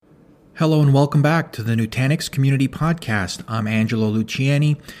Hello and welcome back to the Nutanix Community Podcast. I'm Angelo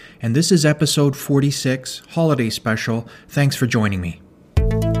Luciani, and this is episode 46, Holiday Special. Thanks for joining me.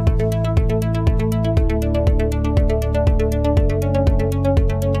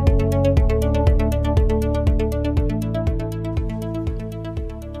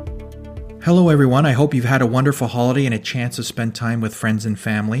 Hello everyone, I hope you've had a wonderful holiday and a chance to spend time with friends and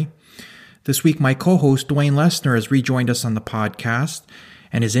family. This week my co-host Dwayne Lesner has rejoined us on the podcast,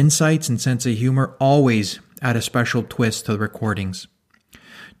 and his insights and sense of humor always add a special twist to the recordings.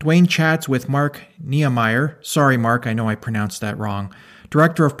 Dwayne chats with Mark Niemeyer, sorry Mark, I know I pronounced that wrong,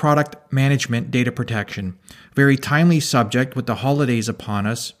 Director of Product Management Data Protection. Very timely subject with the holidays upon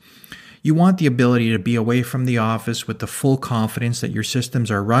us. You want the ability to be away from the office with the full confidence that your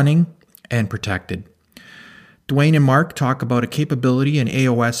systems are running and protected. Dwayne and Mark talk about a capability in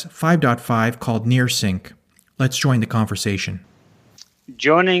AOS 5.5 called NearSync. Let's join the conversation.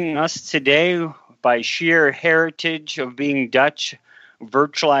 Joining us today by sheer heritage of being Dutch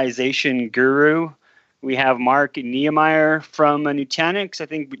virtualization guru, we have Mark Niemeyer from Nutanix, I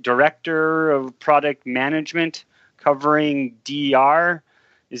think Director of Product Management covering DR.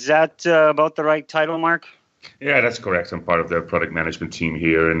 Is that about the right title, Mark? Yeah, that's correct. I'm part of the product management team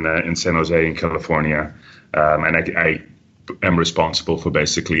here in San Jose in California. And I am responsible for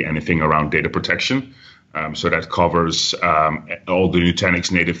basically anything around data protection. So that covers all the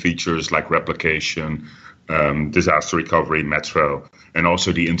Nutanix native features like replication, disaster recovery, Metro, and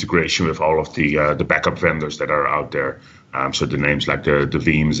also the integration with all of the backup vendors that are out there. So the names like the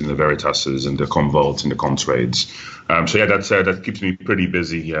Veeams and the Veritases and the Commvaults and the Comtrades. So yeah, that keeps me pretty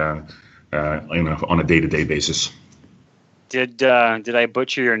busy on a day-to-day basis. Did I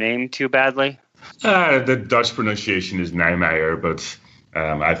butcher your name too badly? The Dutch pronunciation is Niemeyer, but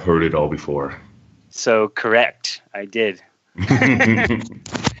I've heard it all before. So correct, I did.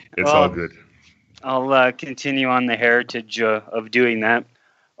 It's all good. I'll continue on the heritage of doing that.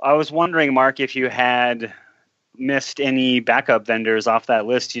 I was wondering, Mark, if you had missed any backup vendors off that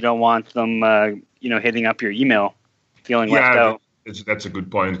list. You don't want them, hitting up your email, feeling left out. That's a good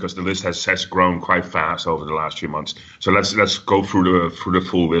point because the list has grown quite fast over the last few months. So let's go through the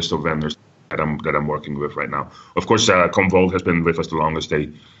full list of vendors that I'm working with right now. Of course, Commvault has been with us the longest. They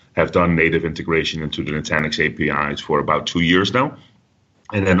have done native integration into the Nutanix APIs for about 2 years now.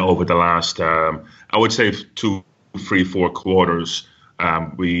 And then over the last, I would say 2, 3, 4 quarters,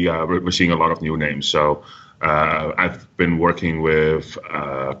 we're seeing a lot of new names. So I've been working with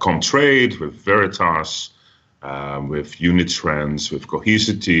Comtrade, with Veritas, with Unitrends, with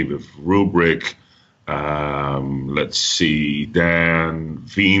Cohesity, with Rubrik. Let's see, then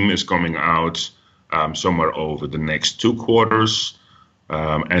Veeam is coming out somewhere over the next 2 quarters.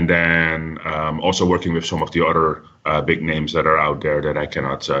 And then also working with some of the other big names that are out there that I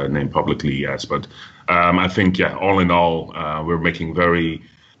cannot name publicly yet. But I think, all in all, we're making very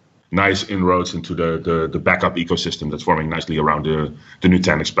nice inroads into the backup ecosystem that's forming nicely around the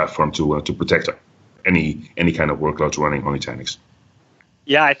Nutanix platform to protect any kind of workloads running on Nutanix.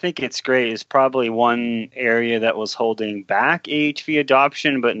 Yeah, I think it's great. It's probably one area that was holding back AHV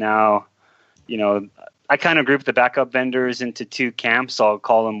adoption, but now, I kind of group the backup vendors into 2 camps. I'll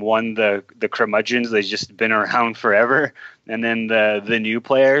call them one, the curmudgeons. They've just been around forever. And then the new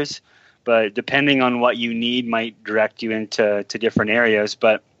players. But depending on what you need might direct you into different areas.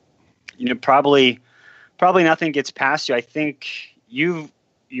 But, probably nothing gets past you. I think you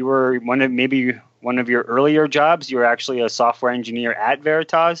were one of your earlier jobs. You were actually a software engineer at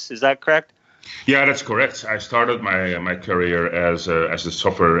Veritas. Is that correct? Yeah, that's correct. I started my career as a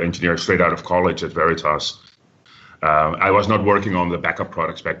software engineer straight out of college at Veritas. I was not working on the backup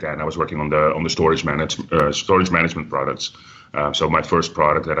products back then. I was working on the storage management products. So my first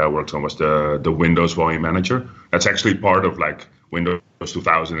product that I worked on was the Windows Volume Manager. That's actually part of like Windows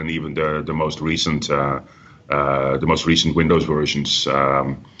 2000 and even the most recent Windows versions,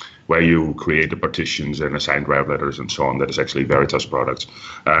 where you create the partitions and assign drive letters and so on. That is actually Veritas products.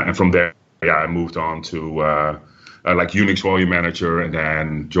 And from there, I moved on to like Unix Volume Manager, and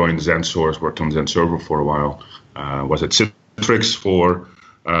then joined ZenSource, worked on ZenServer for a while. Was at Citrix for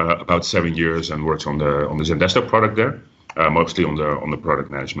about 7 years, and worked on the ZenDesktop product there, mostly on the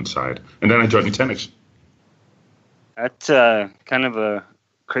product management side. And then I joined Nutanix. That's kind of a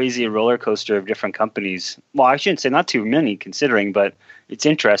crazy roller coaster of different companies. Well, I shouldn't say not too many considering, but it's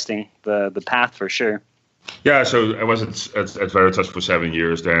interesting, the path for sure. Yeah, so I was at Veritas for 7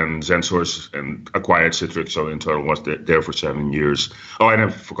 years, then ZenSource and acquired Citrix, so in total was there for 7 years. Oh, and I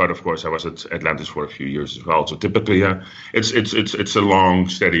forgot, of course, I was at Atlantis for a few years as well. So typically, it's a long,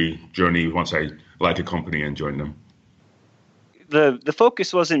 steady journey once I like a company and join them. the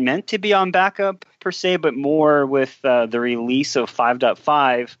focus wasn't meant to be on backup per se, but more with the release of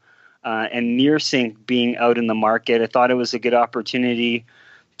 5.5 and NearSync being out in the market. I thought it was a good opportunity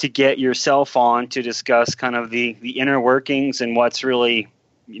to get yourself on to discuss kind of the inner workings and what's really,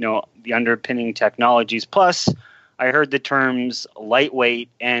 the underpinning technologies. Plus, I heard the terms lightweight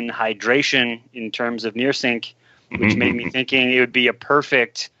and hydration in terms of NearSync, which made me thinking it would be a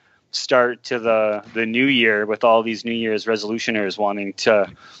perfect start to the new year with all these New Year's resolutioners wanting to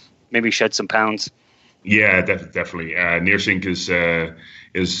maybe shed some pounds. Yeah, definitely. NearSync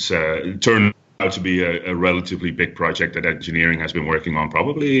is turned out to be a relatively big project that engineering has been working on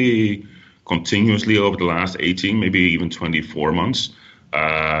probably continuously over the last 18, maybe even 24 months.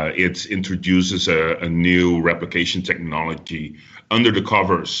 It introduces a new replication technology under the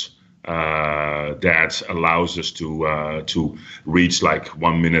covers that allows us to reach like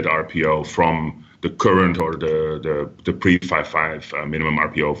 1 minute RPO from the current or the pre 5.5 minimum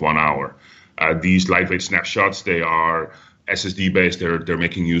RPO of 1 hour. These lightweight snapshots, they are SSD based. They're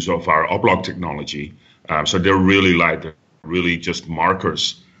making use of our Oblog technology, so they're really light. They're really just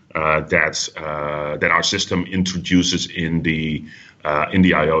markers that our system introduces in the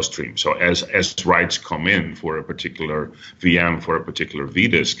I/O stream. So as writes come in for a particular VM, for a particular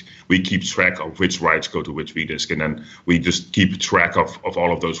vdisk, we keep track of which writes go to which vdisk, and then we just keep track of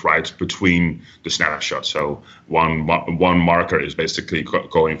all of those writes between the snapshots. So one marker is basically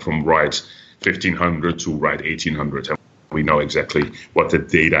going from write 1500 to write 1800. And we know exactly what the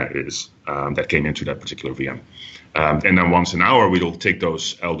data is that came into that particular VM. And then once an hour, we'll take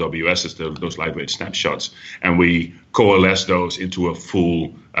those LWSs, those lightweight snapshots, and we coalesce those into a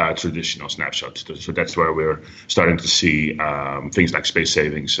full traditional snapshot. So that's where we're starting to see things like space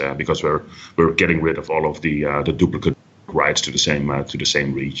savings because we're getting rid of all of the duplicate writes to the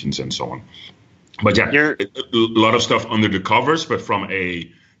same regions and so on. But yeah, a lot of stuff under the covers, but from a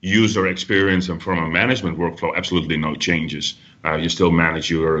user experience and from a management workflow, absolutely no changes. You still manage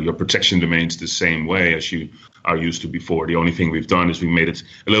your protection domains the same way as you are used to before. The only thing we've done is we made it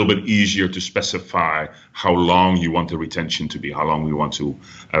a little bit easier to specify how long you want the retention to be, how long we want to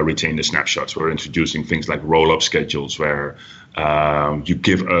retain the snapshots. We're introducing things like roll-up schedules where you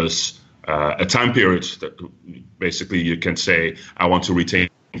give us a time period that basically you can say, I want to retain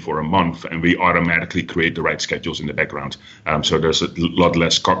for a month, and we automatically create the right schedules in the background. So there's a lot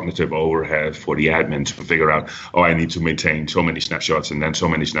less cognitive overhead for the admin to figure out, I need to maintain so many snapshots, and then so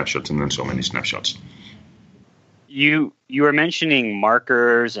many snapshots, and then so many snapshots. You were mentioning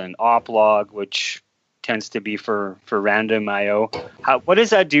markers and oplog, which tends to be for random I/O. What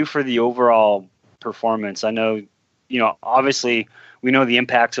does that do for the overall performance? I know, obviously we know the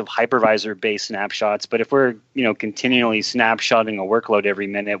impacts of hypervisor-based snapshots, but if we're, continually snapshotting a workload every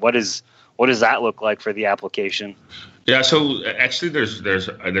minute, what does that look like for the application? Yeah, so actually,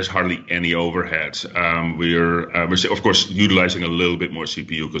 there's hardly any overhead. We're of course utilizing a little bit more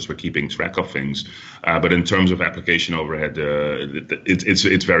CPU because we're keeping track of things, but in terms of application overhead,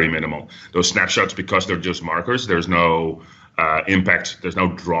 it's very minimal. Those snapshots, because they're just markers, there's no impact. There's no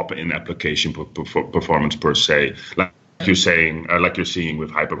drop in application performance per se. Like you're seeing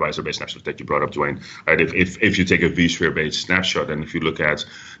with hypervisor-based snapshots that you brought up, Dwayne. Right? If you take a vSphere-based snapshot, and if you look at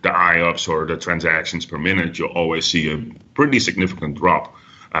the IOPS or the transactions per minute, you'll always see a pretty significant drop.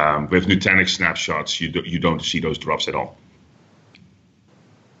 With Nutanix snapshots, you don't see those drops at all.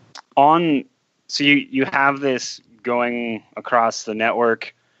 So you have this going across the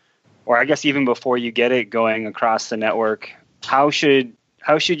network, or I guess even before you get it going across the network, how should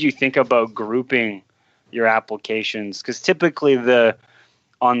you think about grouping your applications? Because typically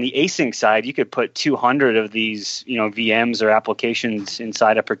on the async side, you could put 200 of these, VMs or applications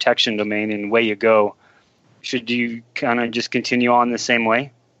inside a protection domain, and away you go. Should you kind of just continue on the same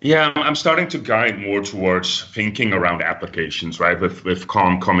way? Yeah, I'm starting to guide more towards thinking around applications, right? With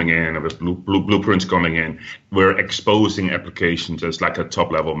Calm coming in, with Blueprints coming in, we're exposing applications as like a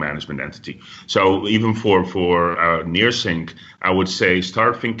top-level management entity. So even for NearSync, I would say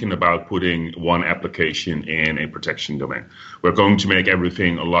start thinking about putting one application in a protection domain. We're going to make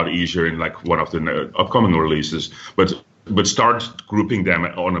everything a lot easier in like one of the upcoming releases, but start grouping them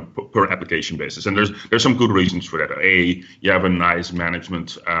on a per application basis. And there's some good reasons for that. You have a nice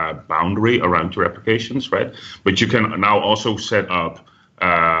management boundary around your applications, right? But you can now also set up,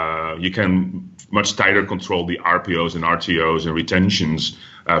 you can much tighter control the RPOs and RTOs and retentions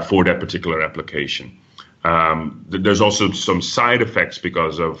for that particular application. There's also some side effects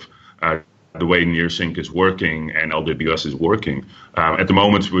because of the way NearSync is working and LWS is working. At the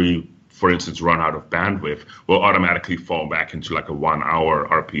moment, we, for instance, run out of bandwidth, will automatically fall back into like a 1 hour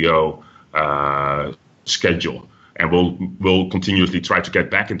RPO schedule. and we'll continuously try to get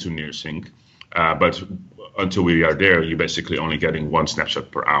back into NearSync, but until we are there, you're basically only getting one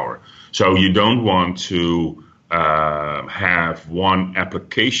snapshot per hour. So you don't want to have one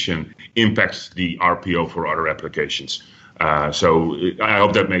application impact the RPO for other applications. So I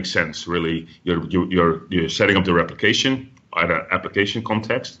hope that makes sense. Really, you're setting up the replication at an application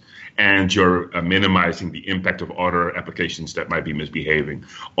context, and you're minimizing the impact of other applications that might be misbehaving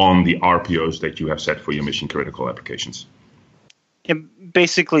on the RPOs that you have set for your mission critical applications. And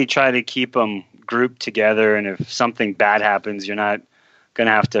basically try to keep them grouped together, and if something bad happens, you're not going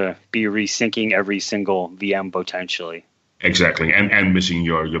to have to be resyncing every single VM potentially. Exactly, and missing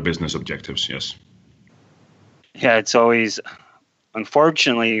your business objectives, yes. Yeah, it's always,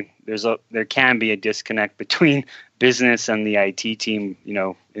 unfortunately, there can be a disconnect between business and the IT team,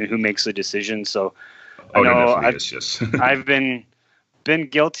 who makes the decision. So I know I've been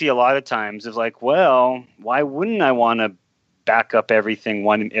guilty a lot of times of like, well, why wouldn't I want to back up everything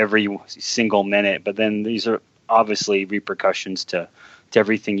every single minute? But then these are obviously repercussions to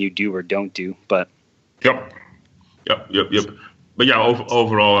everything you do or don't do. But Yep. But yeah,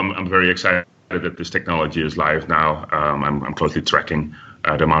 overall, I'm very excited that this technology is live now. I'm closely tracking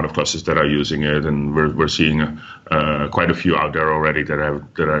the amount of clusters that are using it, and we're seeing quite a few out there already that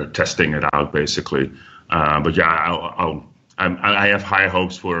are testing it out, basically. But yeah, I have high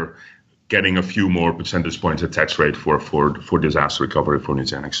hopes for getting a few more percentage points attach rate for disaster recovery for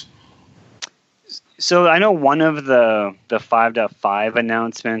Nutanix. So I know one of the 5.5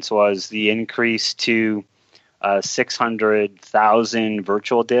 announcements was the increase to 600,000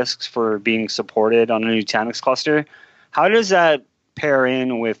 virtual disks for being supported on a Nutanix cluster. How does that pair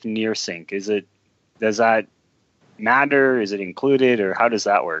in with NearSync? Does that matter? Is it included, or how does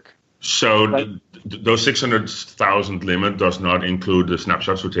that work? So those 600,000 limit does not include the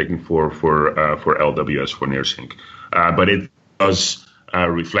snapshots we're taking for LWS for NearSync, but it does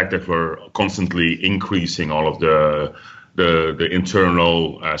reflect that we're constantly increasing all of the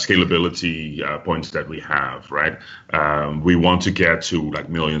internal scalability points that we have, right? We want to get to like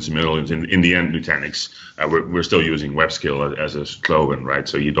millions and millions. In the end, Nutanix, we're still using WebScale as a slogan, right?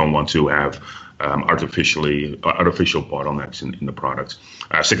 So you don't want to have artificial bottlenecks in the product.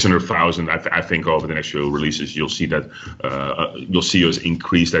 600,000, I think over the next few releases, you'll see us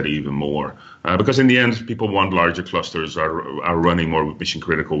increase that even more. Because in the end, people want larger clusters, are running more mission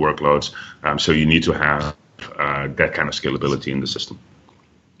critical workloads. So you need to have that kind of scalability in the system.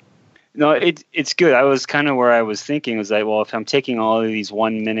 No, it's good. I was kind of where I was thinking was that, well, if I'm taking all of these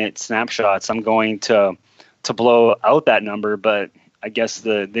 1 minute snapshots, I'm going to blow out that number. But I guess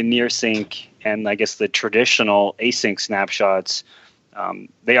the NearSync and I guess the traditional async snapshots,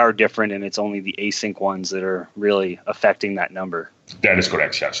 they are different, and it's only the async ones that are really affecting that number. That is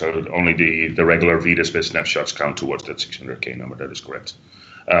correct, yeah. So only the regular vDIS snapshots count towards that 600K number. That is correct.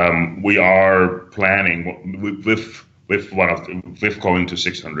 We are planning with going to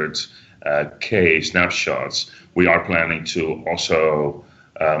 600K snapshots. We are planning to also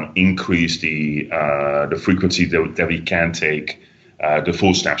increase the frequency that we can take the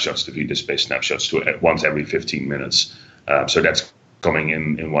full snapshots, the vDIS-based snapshots, to once every 15 minutes. So that's coming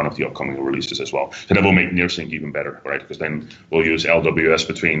in one of the upcoming releases as well. So that will make NearSync even better, right? Because then we'll use LWS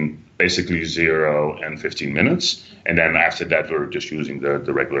between basically 0 and 15 minutes. And then after that, we're just using the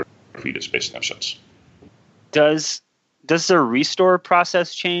regular vDIS-based snapshots. Does the restore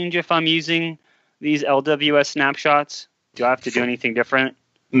process change if I'm using these LWS snapshots? Do I have to do anything different?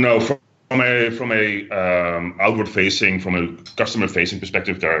 No, from a outward facing, from a customer facing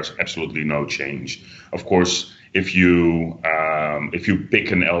perspective, there's absolutely no change. Of course, if you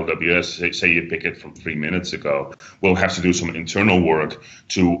pick an LWS, say you pick it from 3 minutes ago, we'll have to do some internal work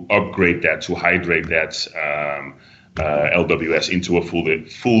to upgrade that, to hydrate that LWS into a full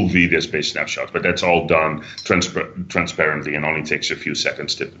vDIS-based snapshot. But that's all done transparently and only takes a few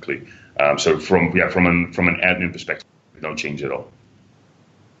seconds typically. So from an admin perspective, no change at all.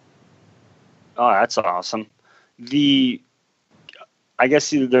 Oh, that's awesome. I guess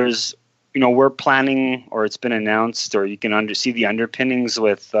there's, we're planning, or it's been announced, or you can see the underpinnings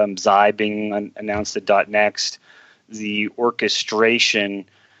with Xi being announced at .next, the orchestration.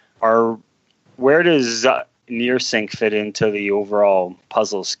 Where does NearSync fit into the overall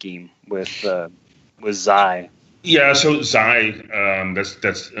puzzle scheme with Xi? Yeah, so Xi,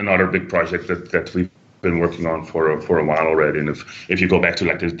 that's another big project that we've been working on for a while already. And if you go back to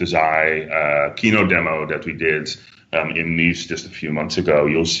like the Xi keynote demo that we did in Nice just a few months ago,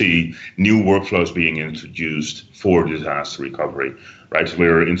 you'll see new workflows being introduced for disaster recovery. Right,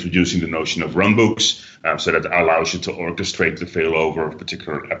 we're introducing the notion of runbooks, so that allows you to orchestrate the failover of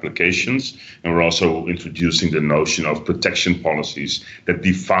particular applications. And we're also introducing the notion of protection policies that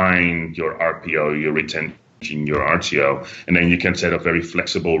define your RPO, your retention, your RTO, and then you can set up very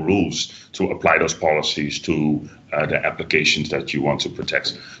flexible rules to apply those policies to the applications that you want to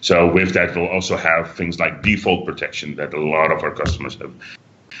protect. So with that, we'll also have things like default protection that a lot of our customers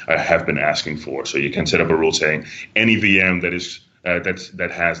have been asking for. So you can set up a rule saying any VM that is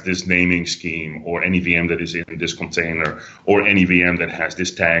that has this naming scheme, or any VM that is in this container, or any VM that has this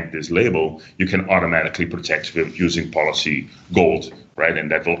tag, this label, you can automatically protect with using policy gold, right?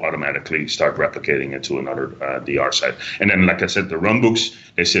 And that will automatically start replicating it to another DR site. And then, like I said, the runbooks,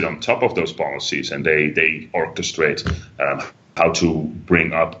 they sit on top of those policies, and they orchestrate how to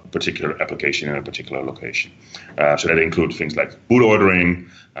bring up a particular application in a particular location. So that includes things like boot ordering,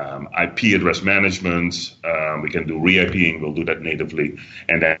 IP address management. We can do re-IPing. We'll do that natively,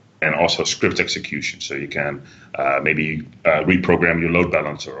 and also script execution. So you can maybe reprogram your load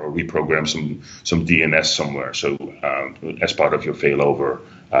balancer or reprogram some DNS somewhere. So as part of your failover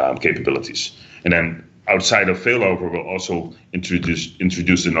capabilities, and then outside of failover, we'll also introduce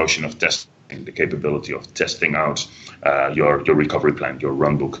the notion of testing, the capability of testing out your recovery plan, your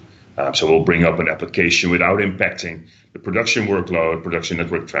runbook. So we'll bring up an application without impacting the production workload, production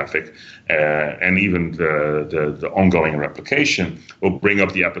network traffic, and even the ongoing replication. We'll bring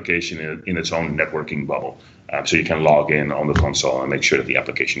up the application in its own networking bubble. So you can log in on the console and make sure that the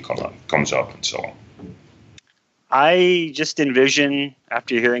application comes up and so on. I just envision,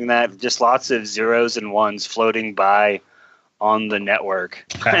 after hearing that, just lots of zeros and ones floating by on the network.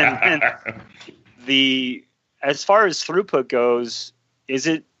 and as far as throughput goes, is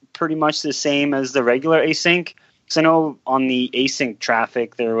it pretty much the same as the regular async? Because I know on the async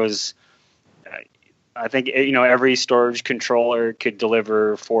traffic, there was, I think, every storage controller could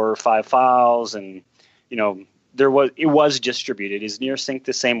deliver 4 or 5 files, and it was distributed. Is NearSync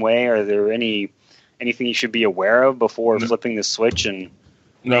the same way? Are there anything you should be aware of before flipping the switch?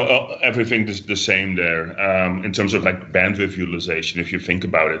 No, everything is the same there. In terms of like bandwidth utilization, if you think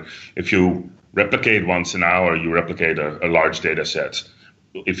about it, if you replicate once an hour, you replicate a large data set.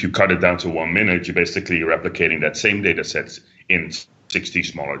 If you cut it down to 1 minute, you're basically replicating that same data set in 60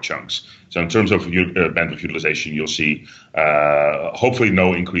 smaller chunks. So in terms of bandwidth utilization, you'll see hopefully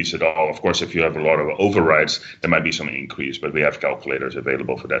no increase at all. Of course, if you have a lot of overrides, there might be some increase, but we have calculators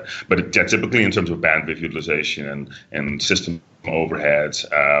available for that. But typically in terms of bandwidth utilization and system overheads,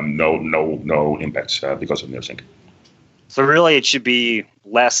 no impacts because of NearSync. So really it should be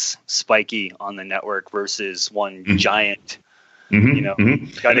less spiky on the network versus one giant,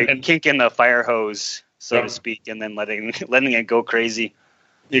 got a kink in the fire hose, so to speak, and then letting it go crazy.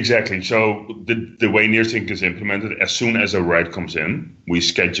 Exactly. So the way NearSync is implemented, as soon as a write comes in, we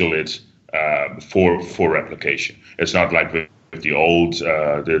schedule it for replication. It's not like with the old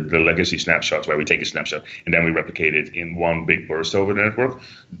the legacy snapshots where we take a snapshot and then we replicate it in one big burst over the network.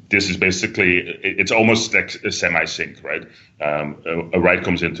 This is basically, it's almost like a semi-sync, right? A write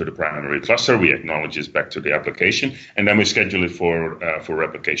comes into the primary cluster, we acknowledge it back to the application, and then we schedule it for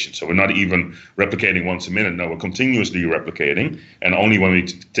replication. So we're not even replicating once a minute. No, we're continuously replicating, and only when we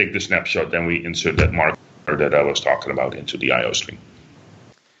take the snapshot, then we insert that marker that I was talking about into the IO stream.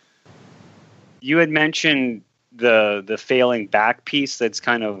 You had mentioned the failing back piece that's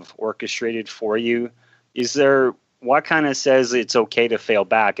kind of orchestrated for you. Is there, what kind of says it's okay to fail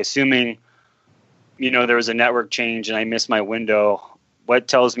back? Assuming, there was a network change and I missed my window, what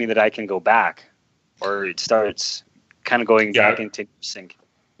tells me that I can go back? Or it starts kind of going back into sync?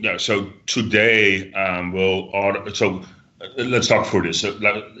 Yeah, so today let's talk through this. So,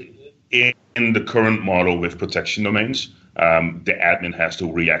 in the current model with protection domains, the admin has to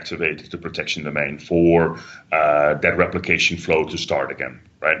reactivate the protection domain for that replication flow to start again,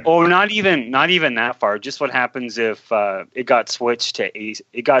 right? Oh, not even that far. Just what happens if it got switched to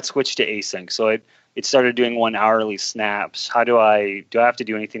async? So it started doing 1 hourly snaps. Do I have to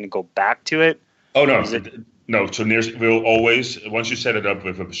do anything to go back to it? Oh no, no. So we'll always, once you set it up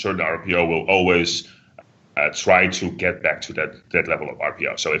with a certain RPO, we'll always try to get back to that level of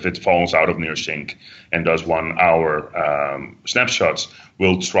RPO. So if it falls out of NearSync and does 1 hour snapshots,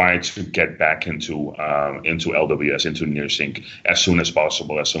 we'll try to get back into LWS, into NearSync as soon as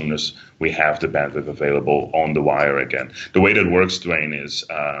possible, as soon as we have the bandwidth available on the wire again. The way that works, Dwayne, is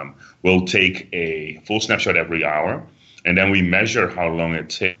we'll take a full snapshot every hour, and then we measure how long it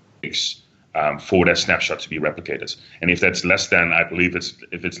takes for that snapshot to be replicated. And if that's less than, I believe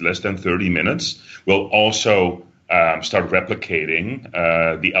if it's less than 30 minutes, we'll also start replicating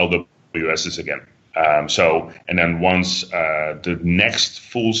the LWSs again. And then once the next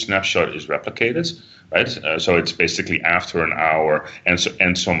full snapshot is replicated, right? So it's basically after an hour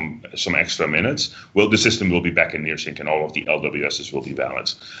and some extra minutes. Well, the system will be back in NearSync, and all of the LWSs will be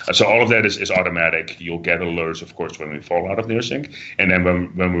valid. So all of that is automatic. You'll get alerts, of course, when we fall out of NearSync, and then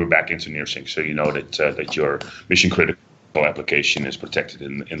when we're back into NearSync, so you know that your mission critical application is protected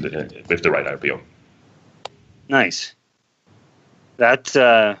with the right RPO. Nice. That's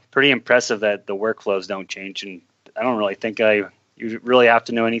pretty impressive that the workflows don't change, and I don't really think you really have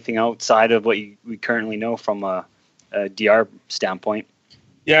to know anything outside of what we currently know from a DR standpoint.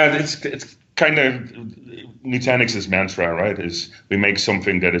 Yeah, it's kind of Nutanix's mantra, right? Is we make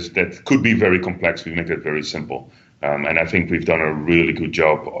something that could be very complex, we make it very simple, and I think we've done a really good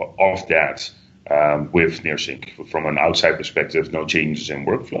job of that with NearSync. From an outside perspective, no changes in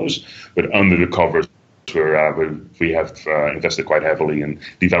workflows, but under the covers, we have invested quite heavily in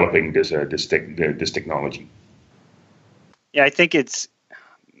developing this technology. Yeah, I think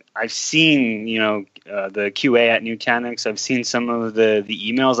I've seen, the QA at Nutanix. I've seen some of the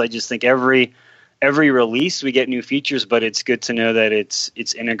emails. I just think every release we get new features, but it's good to know that it's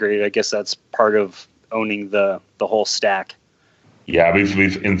integrated. I guess that's part of owning the whole stack. Yeah,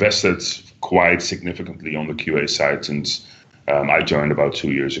 we've invested quite significantly on the QA side since I joined about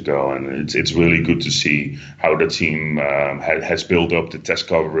 2 years ago, and it's really good to see how the team has built up the test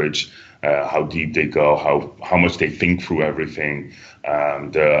coverage, how deep they go, how much they think through everything,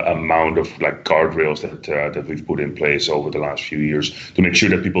 the amount of guardrails that we've put in place over the last few years to make sure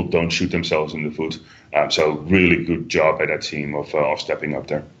that people don't shoot themselves in the foot. So really good job by that team of stepping up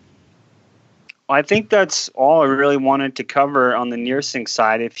there. Well, I think that's all I really wanted to cover on the NearSync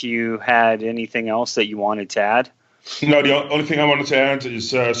side. If you had anything else that you wanted to add. No, the only thing I wanted to add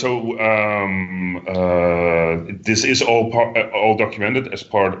is this is all documented as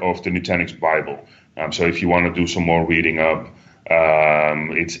part of the Nutanix Bible. So if you want to do some more reading up,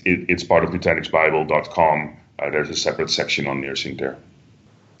 it's part of NutanixBible.com. There's a separate section on NearSync there.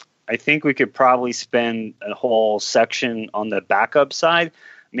 I think we could probably spend a whole section on the backup side,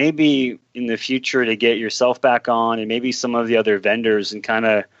 maybe in the future, to get yourself back on, and maybe some of the other vendors, and kind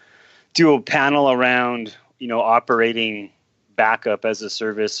of do a panel around operating backup as a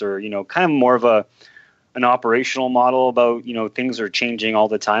service, or, kind of more of an operational model about, things are changing all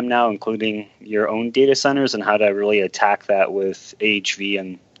the time now, including your own data centers, and how to really attack that with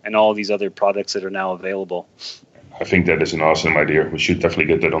AHV and all these other products that are now available. I think that is an awesome idea. We should definitely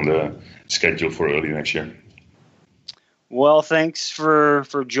get that on the schedule for early next year. Well, thanks for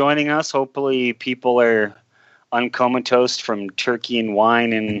joining us. Hopefully people are uncomatose from turkey and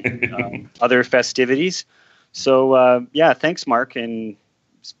wine and other festivities. So, thanks, Mark, and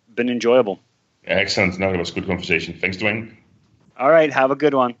it's been enjoyable. Excellent. No, it was a good conversation. Thanks, Dwayne. All right, have a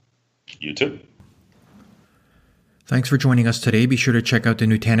good one. You too. Thanks for joining us today. Be sure to check out the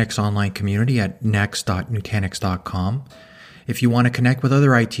Nutanix online community at next.nutanix.com. If you want to connect with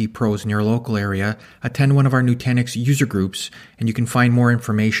other IT pros in your local area, attend one of our Nutanix user groups, and you can find more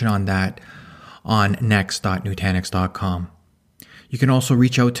information on that on next.nutanix.com. You can also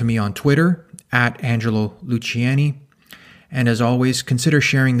reach out to me on Twitter at Angelo Luciani. And as always, consider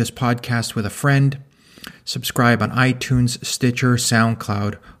sharing this podcast with a friend. Subscribe on iTunes, Stitcher,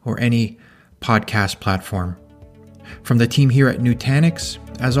 SoundCloud, or any podcast platform. From the team here at Nutanix,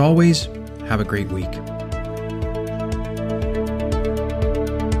 as always, have a great week.